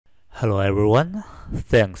Hello everyone,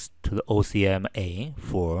 thanks to the OCMA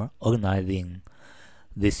for organizing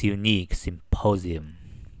this unique symposium.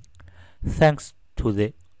 Thanks to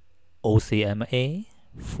the OCMA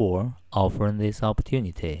for offering this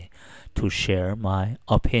opportunity to share my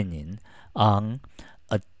opinion on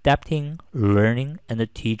adapting learning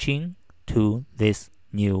and teaching to this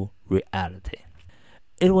new reality.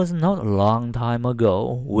 It was not a long time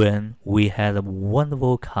ago when we had a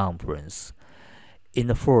wonderful conference in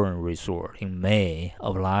the foreign resort in May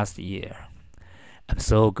of last year. I'm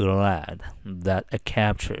so glad that I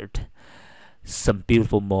captured some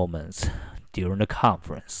beautiful moments during the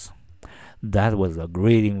conference. That was a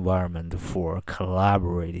great environment for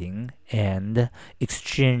collaborating and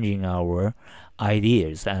exchanging our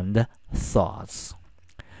ideas and thoughts.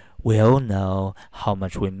 We all know how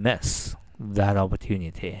much we miss that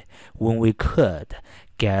opportunity when we could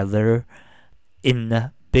gather in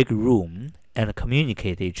a big room and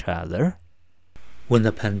communicate each other. When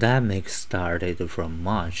the pandemic started from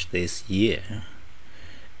March this year,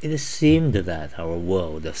 it seemed that our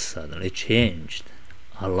world suddenly changed.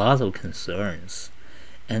 A lot of concerns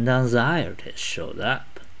and anxiety showed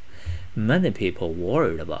up. Many people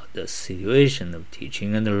worried about the situation of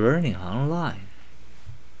teaching and learning online.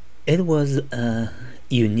 It was a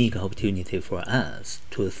unique opportunity for us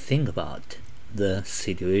to think about the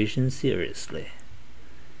situation seriously.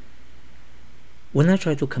 When I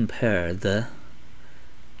try to compare the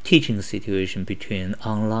teaching situation between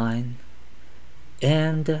online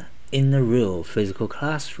and in a real physical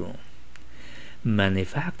classroom, many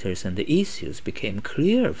factors and issues became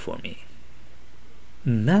clear for me.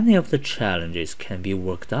 Many of the challenges can be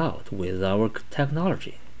worked out with our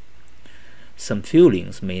technology. Some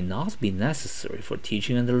feelings may not be necessary for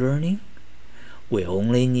teaching and learning. We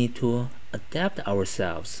only need to adapt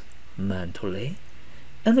ourselves mentally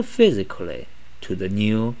and physically to the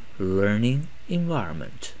new learning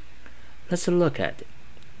environment. Let's look at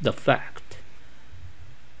the fact.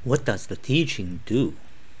 What does the teaching do?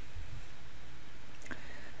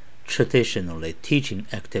 Traditionally, teaching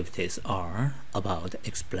activities are about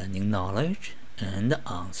explaining knowledge and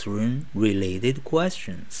answering related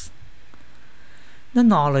questions. The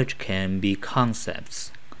knowledge can be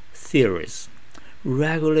concepts, theories,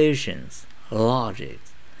 regulations, logic,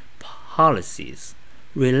 policies,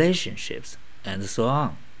 relationships, and so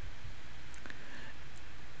on.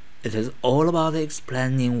 It is all about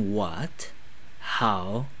explaining what,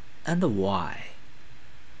 how, and why.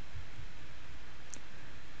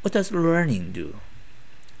 What does learning do?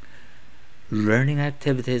 Learning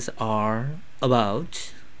activities are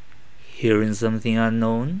about hearing something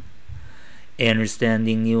unknown,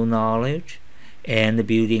 understanding new knowledge, and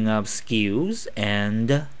building up skills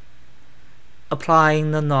and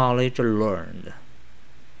applying the knowledge learned.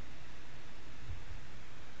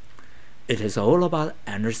 It is all about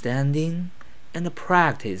understanding and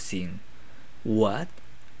practicing what,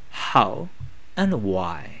 how, and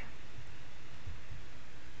why.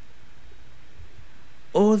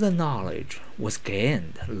 All the knowledge was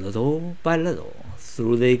gained little by little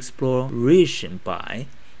through the exploration by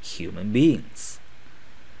human beings.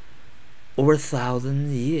 Over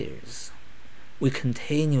 1,000 years, we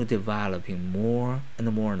continue developing more and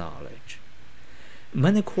more knowledge.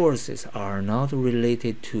 Many courses are not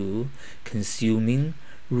related to consuming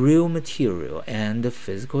real material and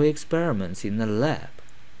physical experiments in the lab.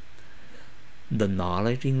 The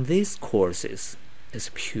knowledge in these courses is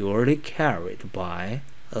purely carried by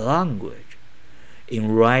language,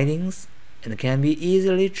 in writings, and can be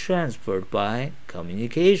easily transferred by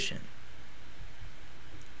communication.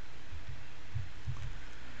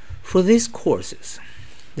 For these courses,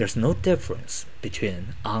 there's no difference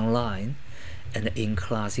between online and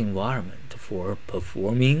in-class environment for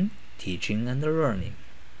performing, teaching, and learning.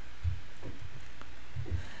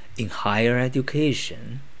 In higher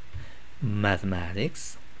education,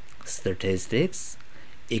 mathematics, statistics,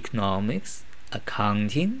 economics,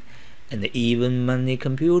 accounting, and even many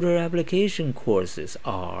computer application courses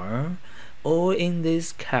are all in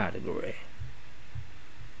this category.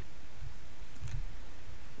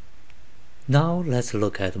 Now let's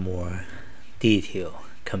look at more detail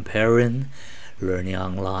comparing learning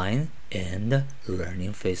online and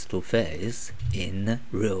learning face-to-face in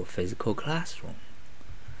real physical classroom.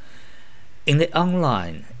 In the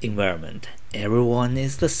online environment, everyone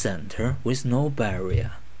is the center with no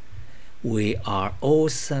barrier. We are all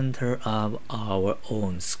center of our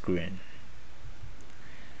own screen.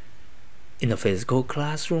 In the physical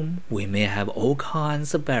classroom, we may have all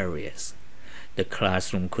kinds of barriers. The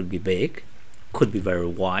classroom could be big, could be very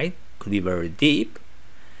wide, could be very deep,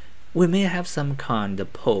 We may have some kind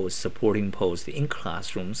of post, supporting post in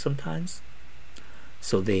classroom sometimes.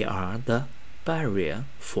 So they are the barrier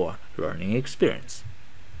for learning experience.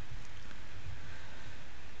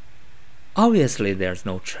 Obviously, there's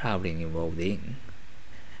no traveling involved in.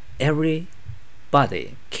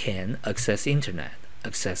 Everybody can access internet,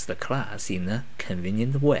 access the class in a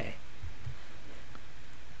convenient way.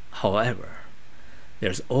 However,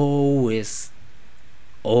 there's always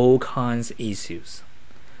all kinds of issues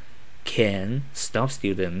can stop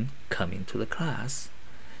students coming to the class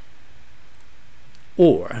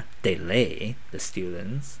or delay the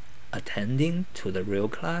students attending to the real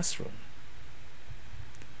classroom.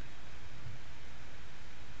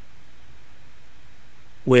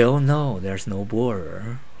 We all know there's no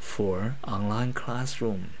border for online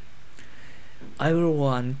classroom.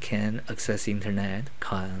 Everyone can access internet,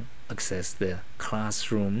 can access the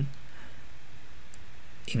classroom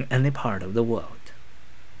in any part of the world.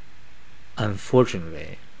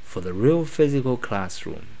 Unfortunately, for the real physical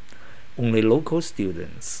classroom, only local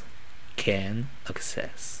students can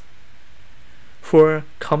access. For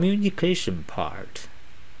communication part,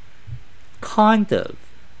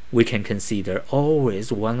 we can consider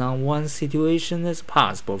always one-on-one situation as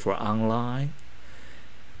possible for online,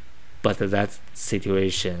 but that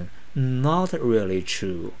situation not really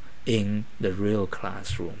true in the real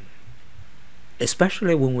classroom,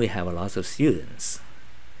 especially when we have lots of students.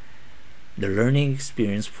 The learning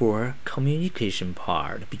experience for communication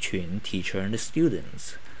part between teacher and the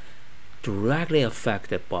students directly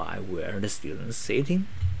affected by where the students sitting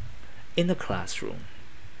in the classroom.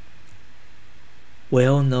 We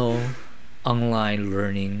all know online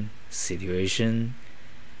learning situation,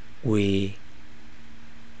 we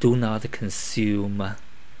do not consume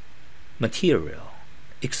material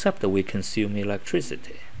except that we consume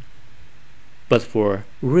electricity. But for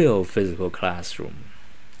real physical classroom,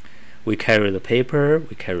 we carry the paper,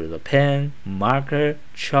 we carry the pen, marker,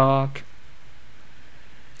 chalk.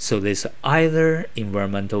 So this is either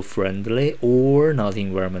environmental friendly or not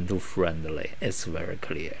environmental friendly. It's very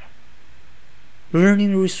clear.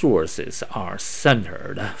 Learning resources are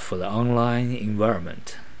centered for the online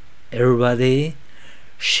environment. Everybody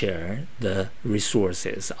share the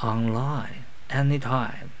resources online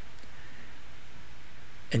anytime.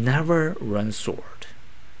 It never runs short.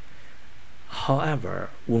 However,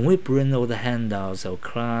 when we bring all the handouts of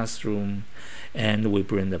classroom and we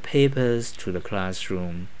bring the papers to the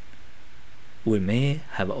classroom, we may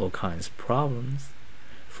have all kinds of problems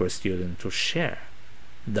for students to share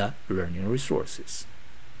the learning resources.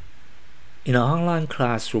 In an online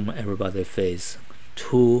classroom, everybody faces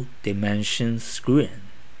two-dimension screen,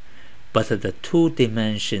 but the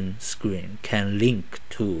two-dimension screen can link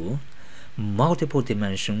to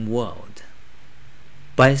multiple-dimension world.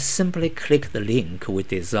 By simply click the link we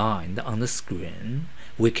designed on the screen,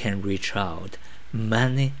 we can reach out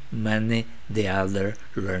many the other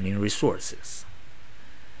learning resources.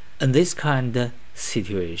 And this kind of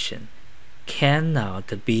situation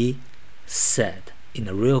cannot be said in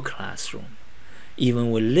a real classroom.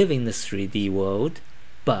 Even we live in the 3D world,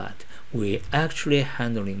 but we actually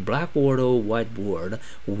handling blackboard or whiteboard,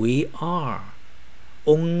 we are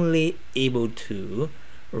only able to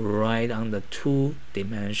write on the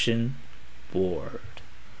two-dimension board.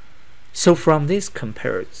 So from this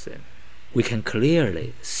comparison, we can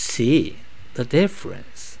clearly see the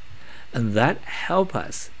difference, and that help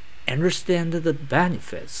us understand the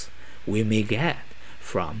benefits we may get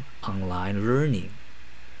from online learning.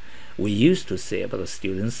 We used to say about the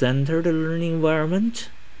student-centered learning environment,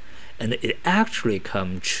 and it actually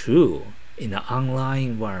comes true in the online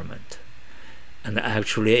environment. And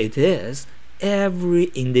actually it is every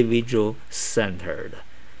individual-centered,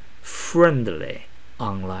 friendly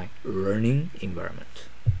online learning environment.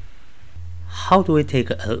 How do we take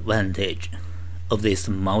advantage of this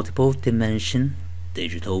multiple-dimension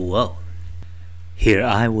digital world? Here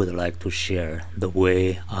I would like to share the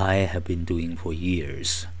way I have been doing for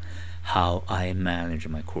years, how I manage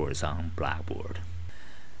my course on Blackboard.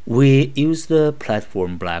 We use the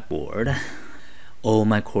platform Blackboard. All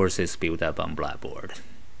my courses built up on Blackboard.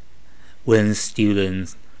 When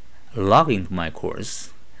students log into my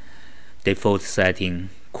course, default setting,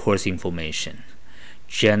 course information,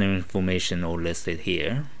 general information all listed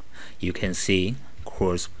here. You can see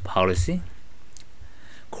course policy,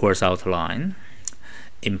 course outline,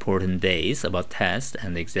 important days about test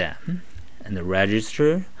and exam, and the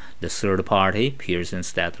register, the third party, Pearson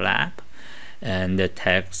Stat Lab, and the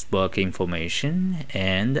textbook information,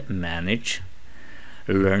 and manage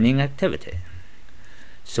learning activity.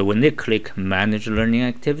 So when they click manage learning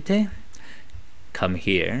activity, come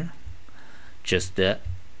here, just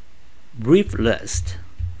brief list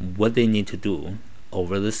what they need to do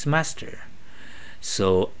over the semester.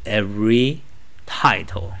 So every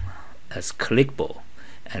title is clickable,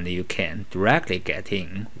 and you can directly get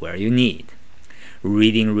in where you need.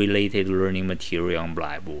 Reading related learning material on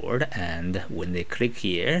Blackboard, and when they click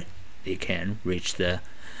here, they can reach the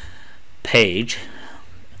page,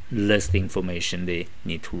 list information they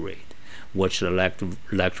need to read. Watch the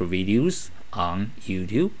lecture videos on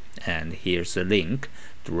YouTube, and here's a link,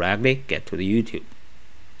 directly get to the YouTube.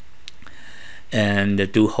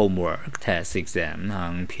 And do homework, test exam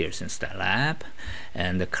on Pearson StatLab,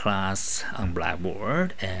 and the class on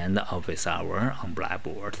Blackboard, and the office hour on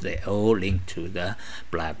Blackboard. They all link to the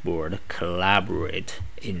Blackboard Collaborate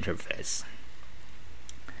interface.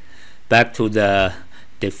 Back to the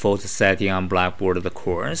default setting on Blackboard of the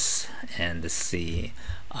course, and see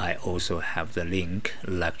I also have the link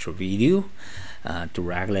lecture video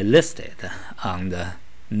directly listed on the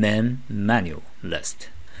main menu list.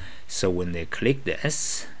 So when they click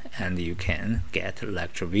this, and you can get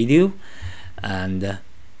lecture video, and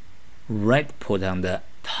right put on the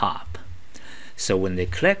top. So when they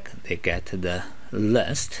click, they get the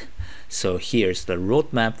list. So here's the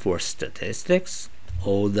roadmap for statistics,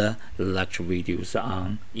 all the lecture videos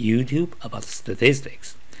on YouTube about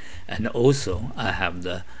statistics, and also I have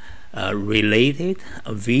the related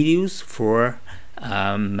videos for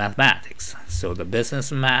mathematics. So the business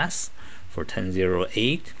math for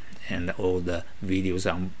 1008, and all the videos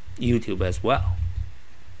on YouTube as well.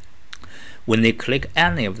 When they click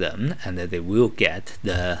any of them, and they will get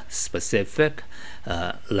the specific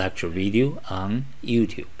lecture video on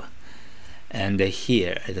YouTube. And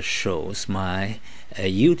here it shows my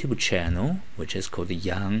YouTube channel, which is called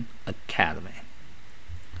Young Academy.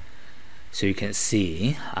 So you can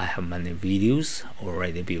see I have many videos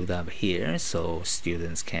already built up here, so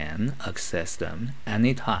students can access them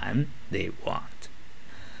anytime they want.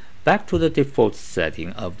 Back to the default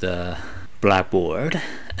setting of the Blackboard,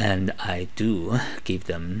 and I do give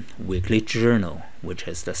them weekly journal, which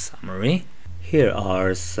is the summary. Here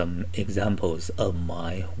are some examples of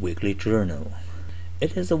my weekly journal.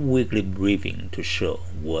 It is a weekly briefing to show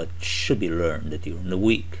what should be learned during the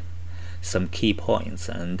week. Some key points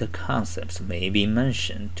and concepts may be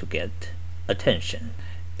mentioned to get attention.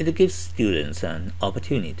 It gives students an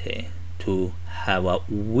opportunity to have a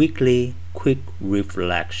weekly quick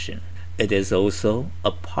reflection. It is also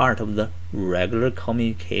a part of the regular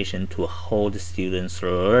communication to hold students'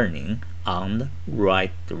 learning on the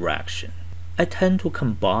right direction. I tend to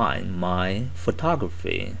combine my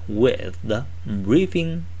photography with the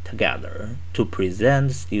briefing together to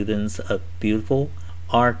present students a beautiful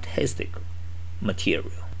artistic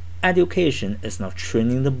material. Education is not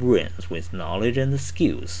training the brains with knowledge and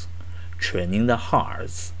skills. Training the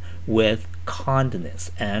hearts with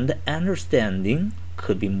kindness and understanding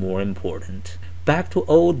could be more important. Back to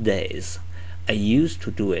old days, I used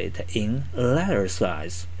to do it in letter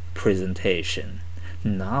size presentation.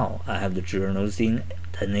 Now I have the journals in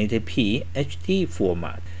 1080p HD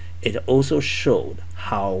format. It also showed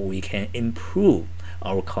how we can improve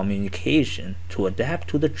our communication to adapt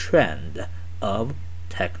to the trend of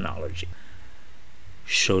technology.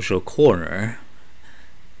 Social Corner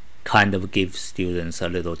kind of gives students a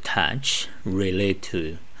little touch, relate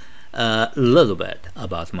to a little bit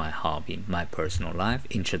about my hobby, my personal life,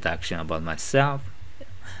 introduction about myself,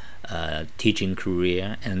 teaching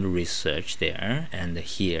career and research there, and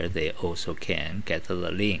here they also can get the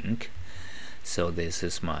link. So this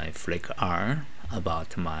is my Flickr art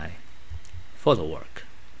about my photo work.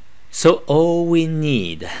 So all we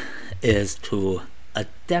need is to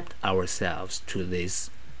adapt ourselves to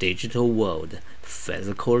this digital world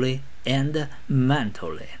physically and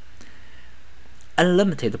mentally.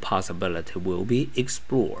 Unlimited possibility will be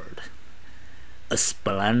explored. A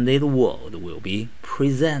splendid world will be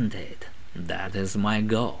presented. That is my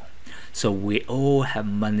goal. So we all have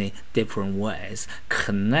many different ways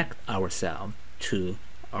connect ourselves to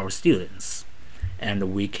our students,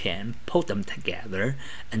 and we can put them together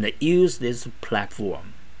and use this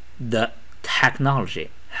platform. The technology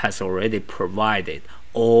has already provided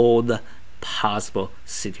all the possible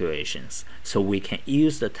situations, so we can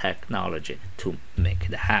use the technology to make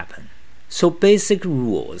it happen. So basic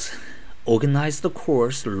rules: organize the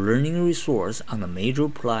course learning resource on a major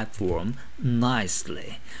platform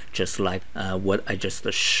nicely, just like what I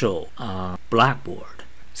just showed on Blackboard.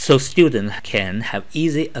 So students can have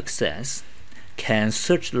easy access, can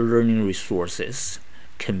search the learning resources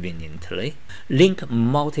conveniently, link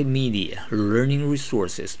multimedia learning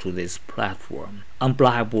resources to this platform. On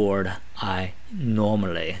Blackboard, I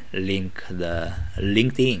normally link the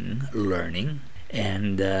LinkedIn Learning,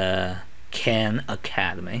 and Khan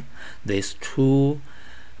Academy. These two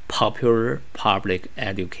popular public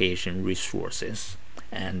education resources,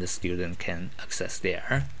 and the student can access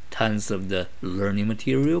there. Tons of the learning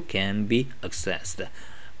material can be accessed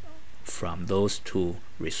from those two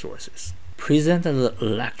resources. Present the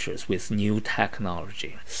lectures with new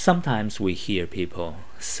technology. Sometimes we hear people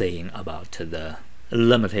saying about the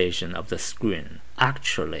limitation of the screen.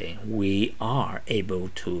 Actually, we are able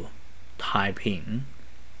to type in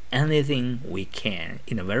anything we can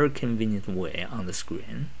in a very convenient way on the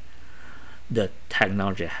screen. The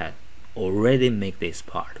technology has already made this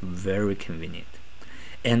part very convenient.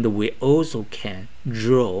 And we also can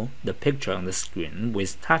draw the picture on the screen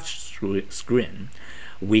with touch screen.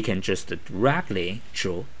 We can just directly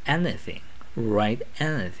draw anything, write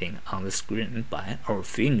anything on the screen by our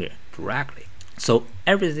finger directly. So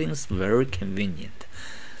everything's very convenient.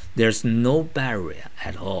 There's no barrier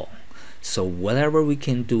at all. So whatever we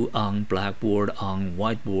can do on blackboard, on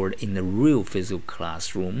whiteboard, in the real physical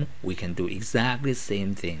classroom, we can do exactly the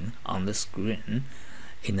same thing on the screen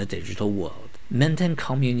in the digital world. Maintain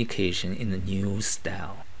communication in a new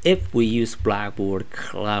style. If we use Blackboard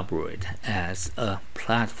Collaborate as a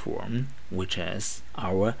platform, which is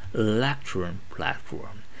our lecturing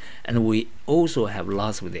platform, and we also have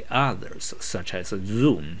lots of the others, such as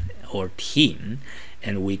Zoom or Team,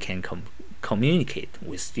 and we can communicate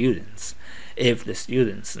with students. If the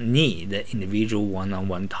students need individual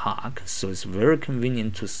one-on-one talk, so it's very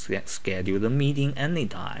convenient to schedule the meeting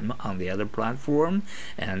anytime on the other platform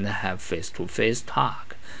and have face-to-face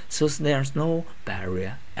talk. So there's no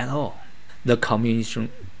barrier at all. The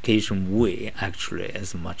communication way actually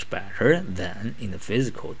is much better than in the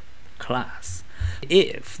physical class.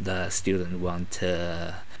 If the student want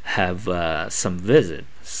to have some visit,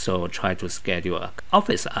 so try to schedule an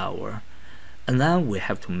office hour, and then we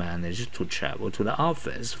have to manage to travel to the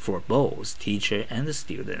office for both teacher and the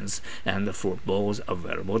students, and for both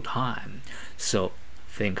available time. So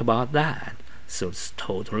think about that. So it's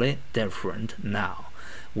totally different now.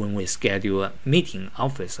 When we schedule a meeting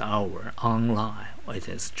office hour online, it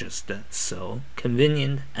is just so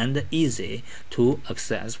convenient and easy to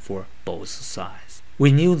access for both sides.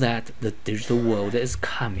 We knew that the digital world is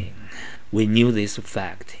coming. We knew this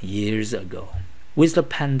fact years ago. With the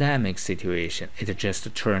pandemic situation, it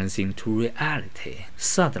just turns into reality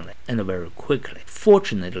suddenly and very quickly.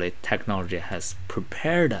 Fortunately, technology has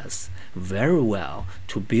prepared us very well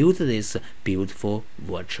to build this beautiful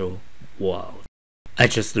virtual world. I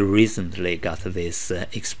just recently got this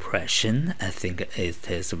expression. I think it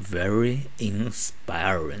is very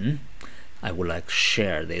inspiring. I would like to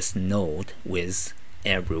share this note with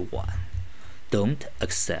everyone. Don't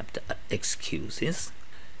accept excuses.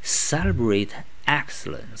 Celebrate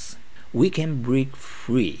excellence. We can break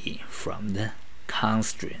free from the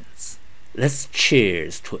constraints. Let's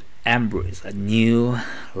cheers to embrace a new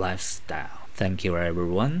lifestyle. Thank you,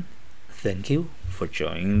 everyone. Thank you for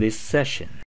joining this session.